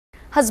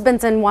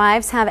Husbands and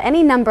wives have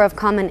any number of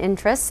common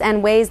interests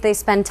and ways they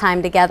spend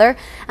time together.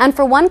 And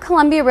for one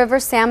Columbia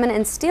River salmon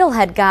and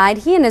steelhead guide,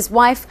 he and his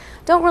wife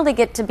don't really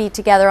get to be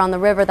together on the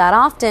river that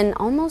often,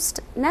 almost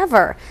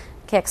never.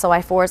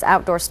 KXLY4's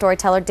outdoor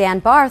storyteller Dan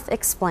Barth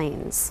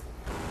explains.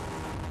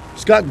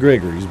 Scott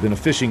Gregory's been a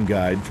fishing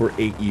guide for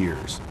 8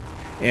 years.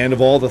 And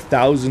of all the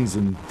thousands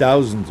and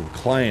thousands of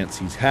clients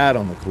he's had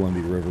on the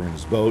Columbia River in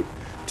his boat,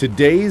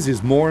 today's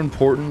is more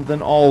important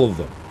than all of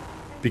them.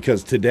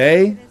 Because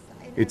today,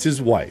 it's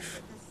his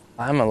wife.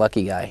 I'm a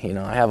lucky guy,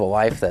 I have a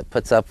wife that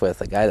puts up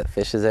with a guy that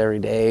fishes every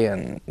day,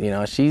 and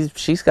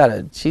she's got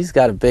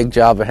a big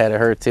job ahead of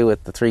her too,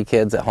 with the 3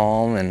 kids at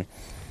home and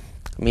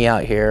me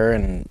out here,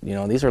 and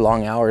these are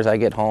long hours. I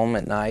get home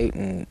at night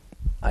and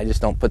I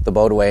just don't put the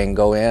boat away and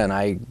go in.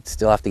 I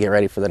still have to get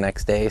ready for the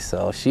next day.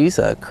 So she's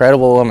a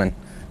credible woman.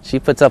 She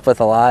puts up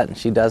with a lot and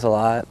she does a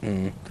lot,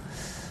 and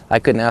I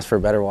couldn't ask for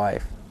a better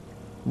wife.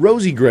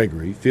 Rosie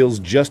Gregory feels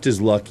just as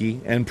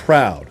lucky and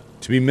proud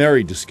to be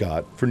married to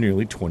Scott for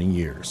nearly 20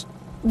 years.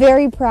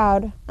 Very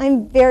proud.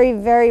 I'm very,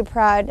 very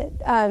proud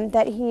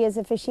that he is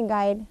a fishing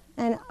guide.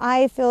 And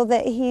I feel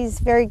that he's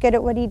very good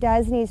at what he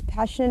does and he's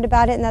passionate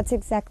about it, and that's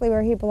exactly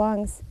where he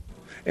belongs.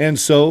 And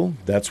so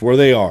that's where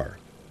they are,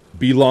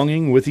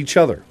 belonging with each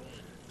other.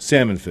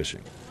 Salmon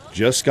fishing,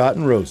 just Scott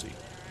and Rosie.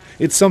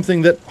 It's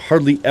something that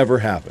hardly ever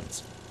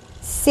happens.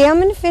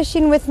 Salmon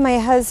fishing with my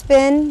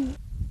husband,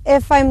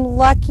 if I'm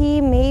lucky,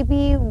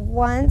 maybe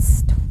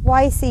once,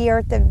 twice a year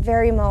at the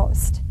very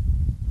most.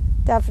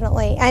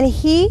 Definitely. And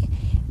he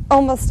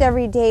almost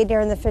every day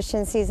during the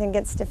fishing season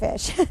gets to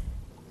fish.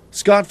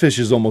 Scott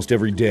fishes almost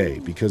every day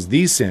because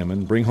these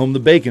salmon bring home the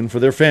bacon for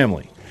their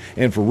family.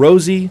 And for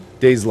Rosie,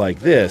 days like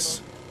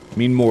this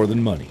mean more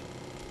than money.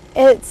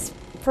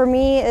 For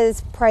me,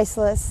 is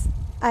priceless.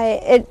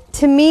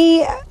 To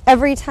me,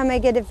 every time I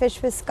get to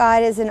fish with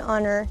Scott is an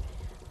honor.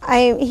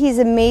 He's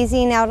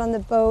amazing out on the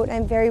boat.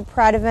 I'm very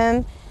proud of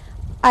him.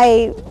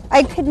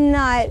 I could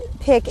not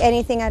pick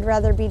anything I'd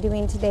rather be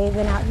doing today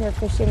than out here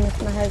fishing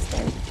with my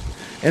husband.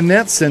 And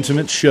that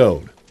sentiment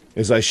showed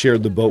as I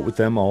shared the boat with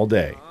them all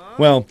day.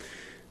 Well,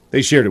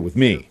 they shared it with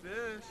me.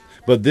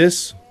 But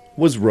this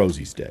was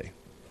Rosie's day.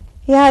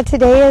 Yeah,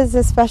 today is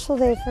a special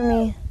day for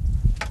me.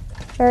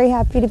 Very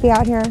happy to be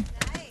out here.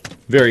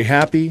 Very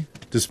happy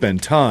to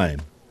spend time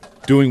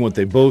doing what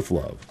they both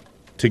love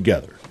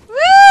together. Woo!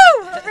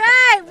 All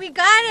right, we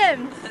got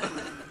him.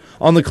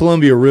 On the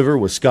Columbia River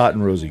with Scott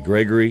and Rosie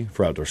Gregory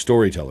for Outdoor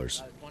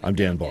Storytellers, I'm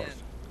Dan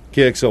Barth,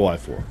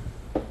 KXLY4.